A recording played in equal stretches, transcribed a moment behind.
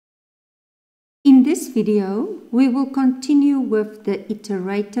In this video, we will continue with the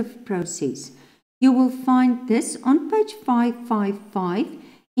iterative process. You will find this on page 555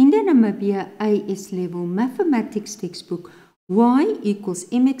 in the Namibian AS-Level Mathematics textbook, y equals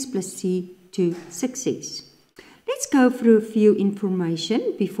mx+c to success. Let's go through a few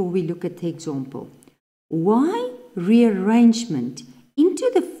information before we look at the example. Y rearrangement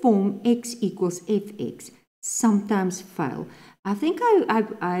into the form x equals fx sometimes fail. I think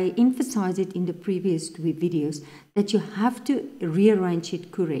I emphasized it in the previous two videos that you have to rearrange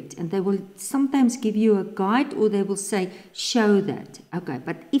it correct, and they will sometimes give you a guide or they will say show that. Okay,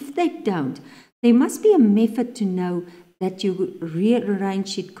 but if they don't, there must be a method to know that you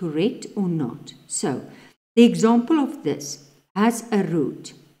rearrange it correct or not. So the example of this has a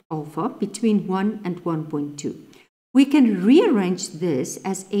root alpha between 1 and 1.2. We can rearrange this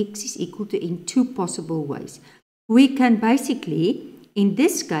as x is equal to in two possible ways. We can basically, in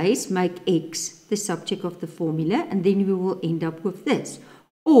this case, make x the subject of the formula, and then we will end up with this.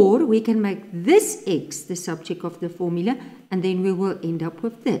 Or we can make this x the subject of the formula, and then we will end up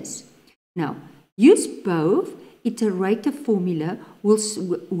with this. Now, use both iterative formula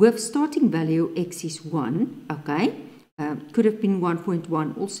with starting value x is 1, okay? Could have been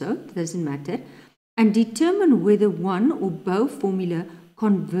 1.1 also, doesn't matter. And determine whether one or both formula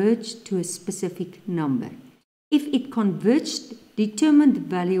converge to a specific number. If it converged, determine the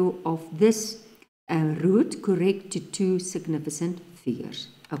value of this root correct to two significant figures.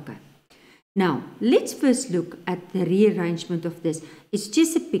 Okay. Now, let's first look at the rearrangement of this. It's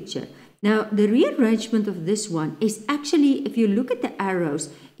just a picture. Now, the rearrangement of this one is actually, if you look at the arrows,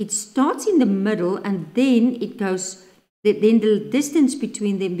 it starts in the middle and then it goes, then the distance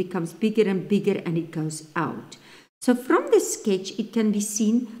between them becomes bigger and bigger and it goes out. So from the sketch, it can be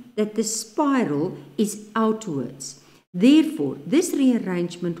seen that the spiral is outwards. Therefore, this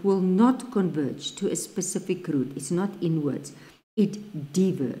rearrangement will not converge to a specific root. It's not inwards. It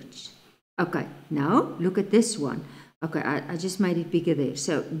diverges. Okay, now look at this one. Okay, I just made it bigger there.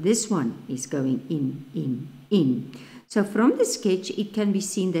 So this one is going in. So from the sketch, it can be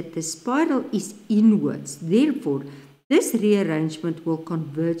seen that the spiral is inwards. Therefore, this rearrangement will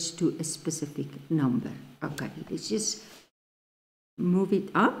converge to a specific number. Okay, let's just move it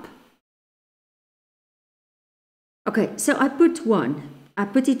up. Okay, so I put 1. I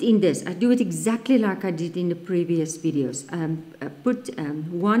put it in this. I do it exactly like I did in the previous videos. I put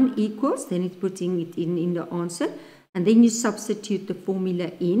 1 equals, then it's putting it in the answer. And then you substitute the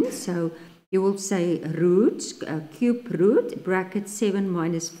formula in. So you will say root, cube root, bracket 7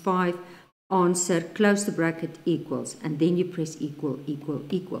 minus 5, answer, close the bracket, equals. And then you press equal, equal,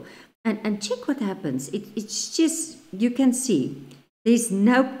 equal. And check what happens. It's just, you can see, there's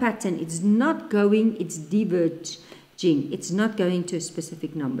no pattern. It's not going, it's diverging. It's not going to a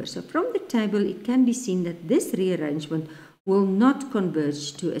specific number. So from the table, it can be seen that this rearrangement will not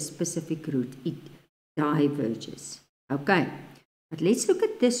converge to a specific root. It diverges. Okay, but let's look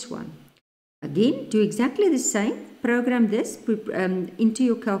at this one. Again, do exactly the same. Program this into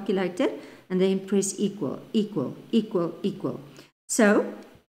your calculator and then press equal, equal, equal, equal. So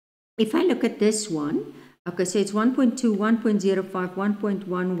if I look at this one, okay, so it's 1.2, 1.05, 1.1,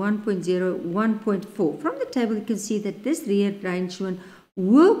 1.0, 1.4. From the table, you can see that this rearrangement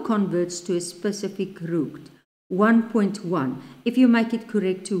will converge to a specific root, 1.1. If you make it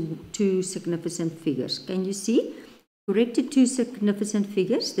correct to two significant figures. Can you see? Correct to two significant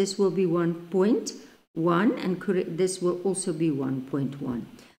figures, this will be 1.1, and correct, this will also be 1.1.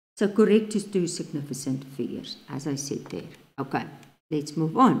 So correct to two significant figures, as I said there. Okay, let's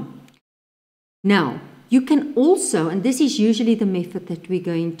move on. Now, you can also, and this is usually the method that we're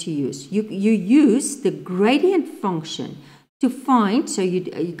going to use, you use the gradient function to find, so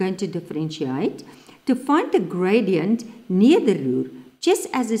you're going to differentiate, to find the gradient near the root. Just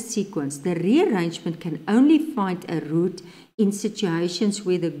as a sequence, the rearrangement can only find a root in situations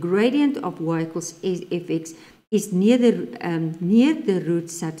where the gradient of y equals fx is near the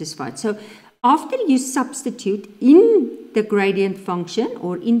root satisfied. So after you substitute in the gradient function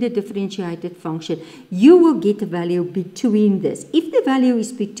or in the differentiated function, you will get a value between this. If the value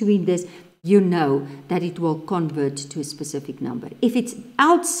is between this, you know that it will convert to a specific number. If it's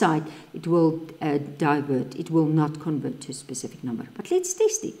outside, it will divert. It will not convert to a specific number. But let's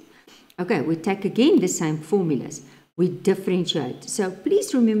test it. Okay, we take again the same formulas. We differentiate. So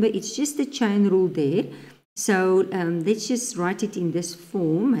please remember, it's just the chain rule there. So let's just write it in this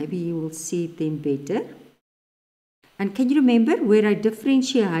form. Maybe you will see it then better. And can you remember where I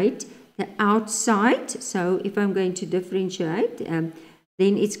differentiate the outside? So if I'm going to differentiate,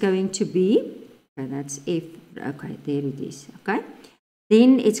 then it's going to be, okay, that's f, okay, there it is, okay.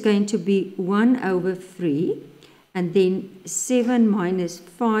 Then it's going to be 1 over 3, and then 7 minus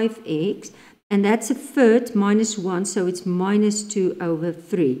 5x, and that's a third minus 1, so it's minus 2 over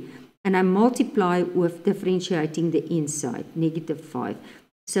 3. And I multiply with differentiating the inside, negative 5.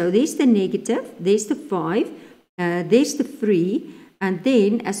 So there's the negative, there's the 5, there's the 3, and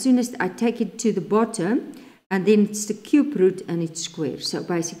then as soon as I take it to the bottom, and then it's the cube root and it's square. So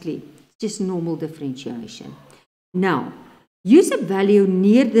basically, it's just normal differentiation. Now, use a value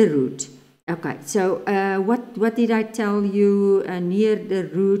near the root. Okay, so what did I tell you near the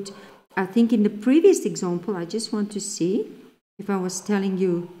root? I think in the previous example, I just want to see if I was telling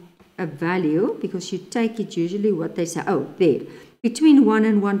you a value, because you take it usually what they say, oh, there, between 1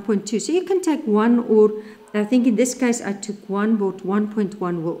 and 1.2. So you can take 1, or I think in this case I took 1, but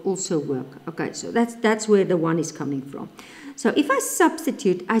 1.1 will also work. Okay, so that's where the 1 is coming from. So if I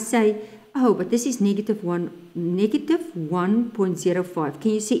substitute, I say, oh, but this is negative 1.05.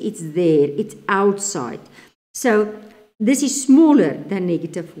 Can you see it's there? It's outside. So this is smaller than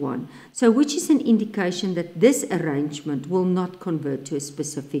negative 1. So which is an indication that this arrangement will not convert to a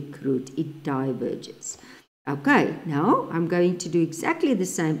specific root. It diverges. Okay, now I'm going to do exactly the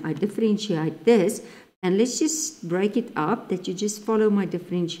same. I differentiate this, and let's just break it up that you just follow my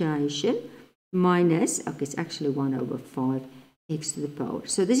differentiation. Minus, okay, it's actually 1 over 5 x to the power.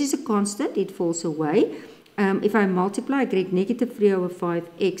 So this is a constant, it falls away. If I multiply, I get negative 3 over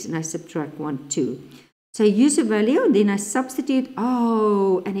 5x, and I subtract 1, 2. So I use a value, then I substitute,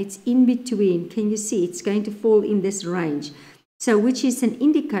 oh, and it's in between. Can you see? It's going to fall in this range. So which is an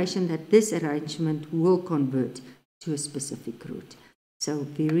indication that this arrangement will convert to a specific root. So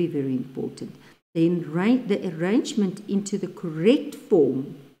very, very important. Then the arrangement into the correct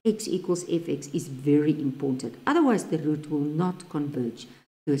form, x equals fx, is very important. Otherwise, the root will not converge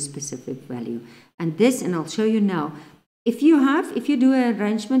to a specific value. And this, and I'll show you now, if you do an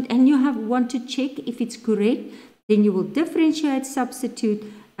arrangement and you want to check if it's correct, then you will differentiate, substitute,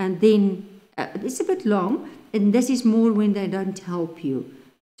 and then it's a bit long, and this is more when they don't help you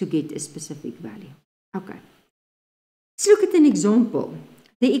to get a specific value. Okay, let's look at an example.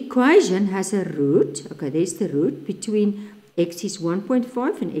 The equation has a root, okay, there's the root, between x is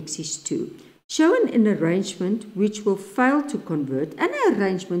 1.5 and x is 2. Show an arrangement which will fail to convert, and an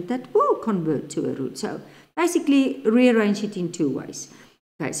arrangement that will convert to a root. So basically, rearrange it in two ways.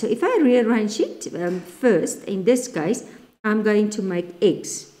 Okay, so if I rearrange it first, in this case, I'm going to make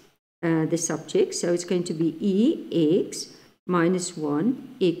x the subject. So it's going to be x minus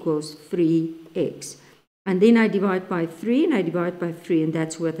 1 equals 3x. And then I divide by 3, and I divide by 3, and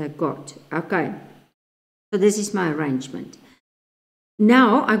that's what I got. Okay, so this is my arrangement.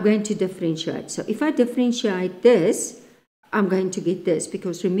 Now I'm going to differentiate. So if I differentiate this, I'm going to get this,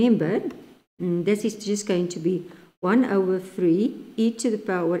 because remember, this is just going to be 1 over 3 e to the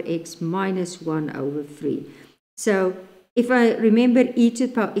power x minus 1 over 3. So if I remember e to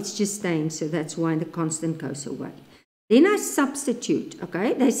the power, it's just staying, so that's why the constant goes away. Then I substitute,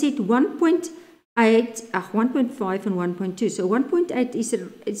 okay? They said 1.5 and 1.2. So 1.8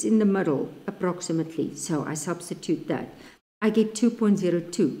 is in the middle, approximately. So I substitute that. I get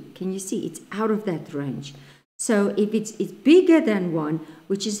 2.02. Can you see? It's out of that range. So if it's bigger than 1,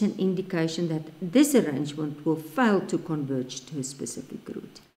 which is an indication that this arrangement will fail to converge to a specific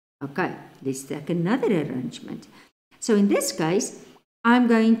root. Okay, let's take another arrangement. So in this case, I'm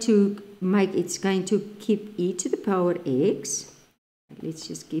going to make, it's going to keep e to the power x. Let's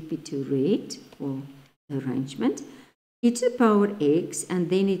just keep it to red for the arrangement. E to the power x, and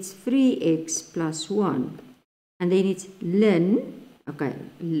then it's 3x plus 1. And then it's ln, okay,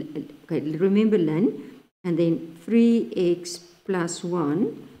 remember ln, and then 3x plus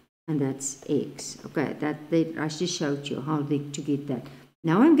 1, and that's x. Okay, that I just showed you how to get that.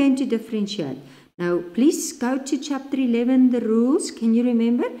 Now I'm going to differentiate. Now please go to chapter 11, the rules. Can you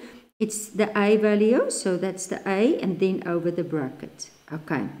remember? It's the a value, so that's the a, and then over the bracket.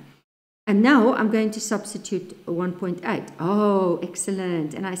 Okay. And now I'm going to substitute 1.8. Oh,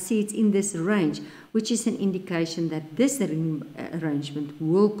 excellent. And I see it's in this range, which is an indication that this arrangement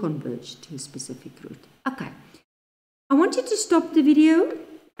will converge to a specific root. Okay. I want you to stop the video,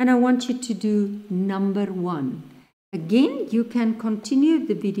 and I want you to do number 1. Again, you can continue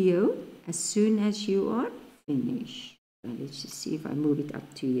the video as soon as you are finished. Okay, let's just see if I move it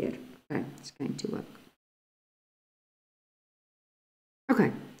up to here. Okay, it's going to work.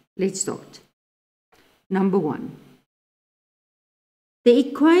 Okay. Let's start. Number 1. The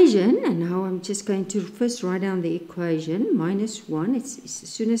equation, and now I'm just going to first write down the equation, minus 1. It's as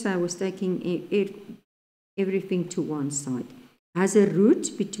soon as I was taking everything to one side. Has a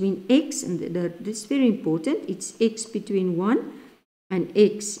root between x, and this is very important. It's x between 1 and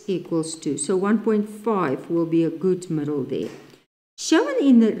x equals 2. So 1.5 will be a good middle there. Show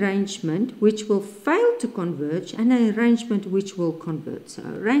an arrangement which will fail to converge and an arrangement which will convert. So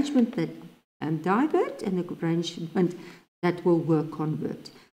arrangement that divert and an arrangement that will work convert.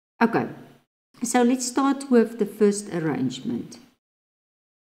 Okay, so let's start with the first arrangement.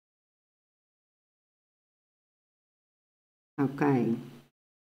 Okay.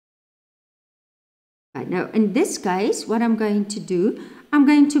 Okay, now in this case, what I'm going to do, I'm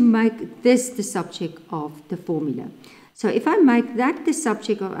going to make this the subject of the formula. So if I make that the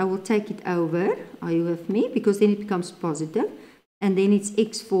subject of, I will take it over, are you with me? Because then it becomes positive, and then it's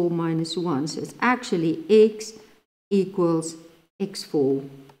x4 minus 1. So it's actually x equals x4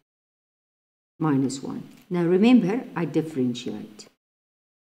 minus 1. Now remember, I differentiate.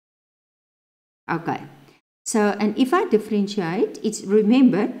 Okay, so, and if I differentiate, it's,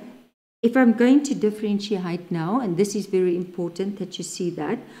 remember, if I'm going to differentiate now, and this is very important that you see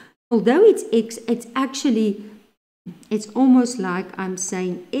that, although it's x, it's actually, it's almost like I'm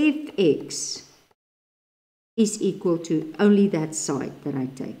saying fx is equal to only that side that I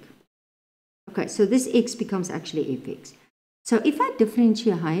take. Okay, so this x becomes actually fx. So if I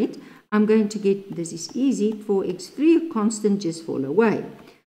differentiate, I'm going to get, this is easy, for x3 a constant just fall away.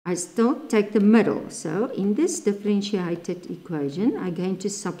 I still take the middle. So in this differentiated equation, I'm going to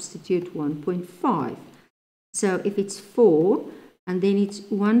substitute 1.5. So if it's 4, and then it's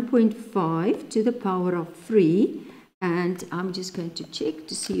 1.5 to the power of 3, and I'm just going to check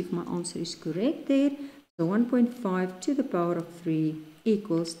to see if my answer is correct there. So 1.5 to the power of 3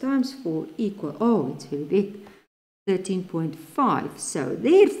 equals times 4 equal, oh, it's very big, 13.5. So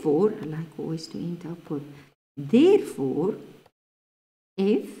therefore, I like always to end up with, therefore,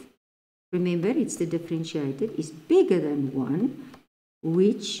 if, remember it's the differentiated, is bigger than 1,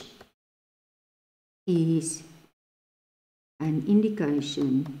 which is an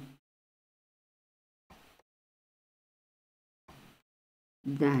indication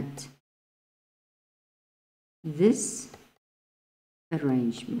that this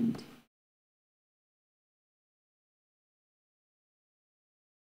arrangement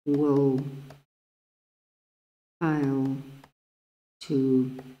will fail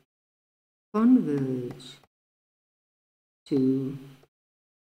to converge to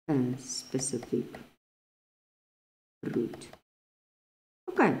a specific root.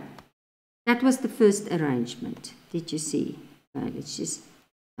 Okay, that was the first arrangement. Did you see? Let's just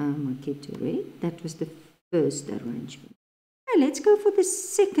get to read. That was the first arrangement. Okay, let's go for the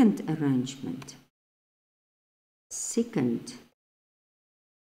second arrangement. Second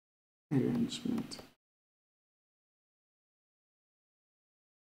arrangement.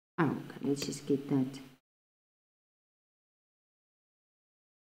 Okay, let's just get that.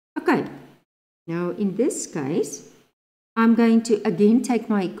 Okay, now in this case, I'm going to again take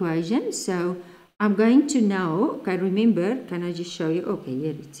my equation. So I'm going to now, okay, remember, can I just show you? Okay,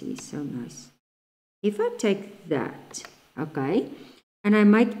 here it is, so nice. If I take that, okay, and I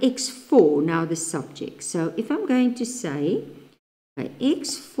make x4 now the subject. So if I'm going to say, okay,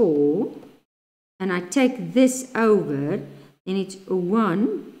 x4, and I take this over, then it's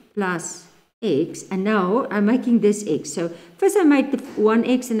 1 plus x, and now I'm making this x. So first I made the one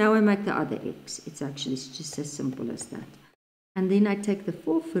x, and now I make the other x. It's actually just as simple as that. And then I take the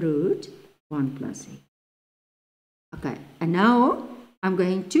fourth root, 1 plus x. Okay, and now I'm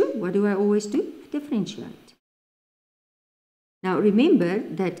going to, what do I always do? Differentiate. Now remember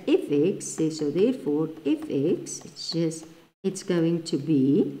that fx, so therefore fx, it's going to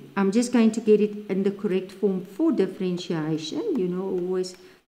be, I'm just going to get it in the correct form for differentiation, you know, always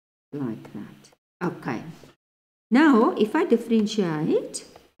like that. Okay. Now, if I differentiate,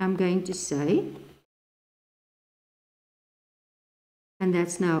 I'm going to say, and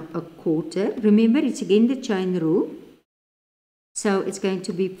that's now a quarter. Remember, it's again the chain rule. So it's going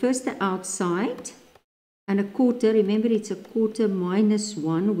to be first the outside, and a quarter, remember it's a quarter minus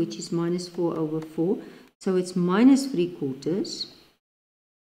 1, which is minus 4 over 4. So it's minus 3/4.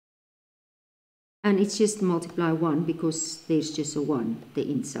 And it's just multiply 1 because there's just a 1, the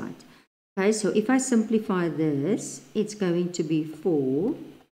inside. Okay, so if I simplify this, it's going to be 4.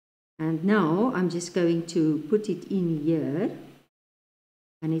 And now I'm just going to put it in here.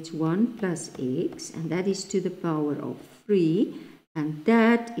 And it's 1 plus x, and that is to the power of 3. And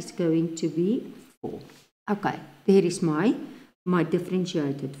that is going to be 4. Okay, there is my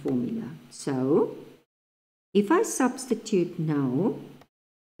differentiated formula. So if I substitute now,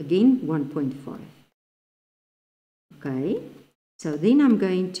 again 1.5. Okay, so then I'm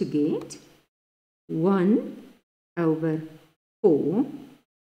going to get 1 over 4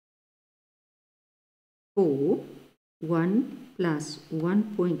 1 plus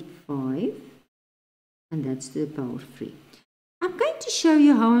 1.5, and that's to the power 3. I'm going to show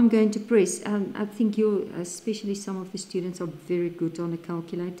you how I'm going to press. I think you, especially some of the students, are very good on a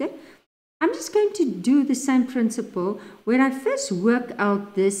calculator. I'm just going to do the same principle where I first work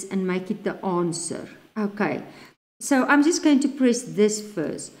out this and make it the answer. Okay, so I'm just going to press this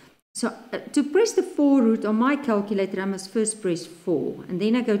first. So to press the 4 root on my calculator, I must first press 4. And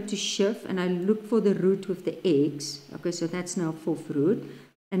then I go to shift and I look for the root with the x. Okay, so that's now 4th root.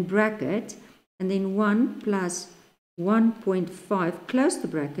 And bracket. And then 1 plus 1.5, close the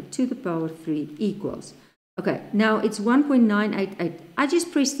bracket, to the power 3 equals. Okay, now it's 1.988. I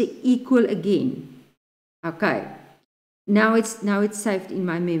just press the equal again. Okay, now it's saved in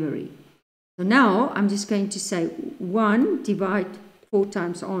my memory. So now I'm just going to say 1 divide 4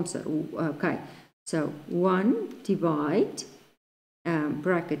 times answer. Okay, so 1 divide,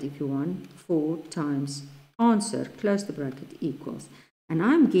 bracket if you want, 4 times answer, close the bracket, equals. And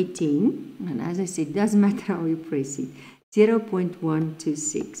I'm getting, and as I said, it doesn't matter how you press it,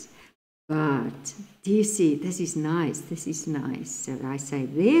 0.126. But do you see, this is nice, this is nice. So I say,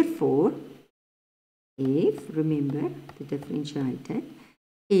 therefore, if, remember, the differentiator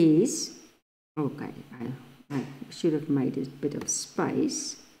is, okay, I should have made a bit of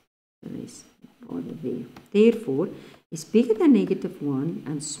space. There is order there. Therefore, is bigger than -1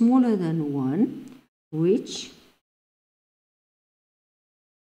 and smaller than 1, which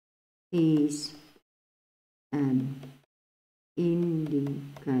is an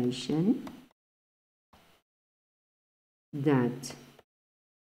indication that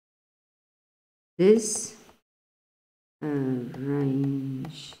this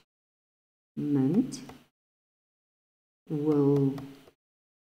arrangement will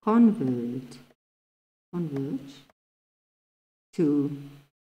converge to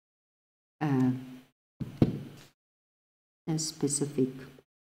a specific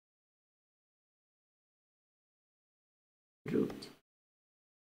root.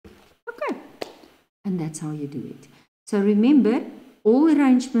 Okay, and that's how you do it. So remember, all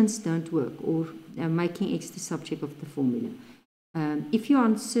arrangements don't work, or making x the subject of the formula. If you're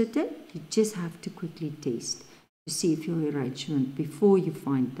uncertain, you just have to quickly test to see if your arrangement before you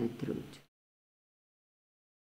find that root.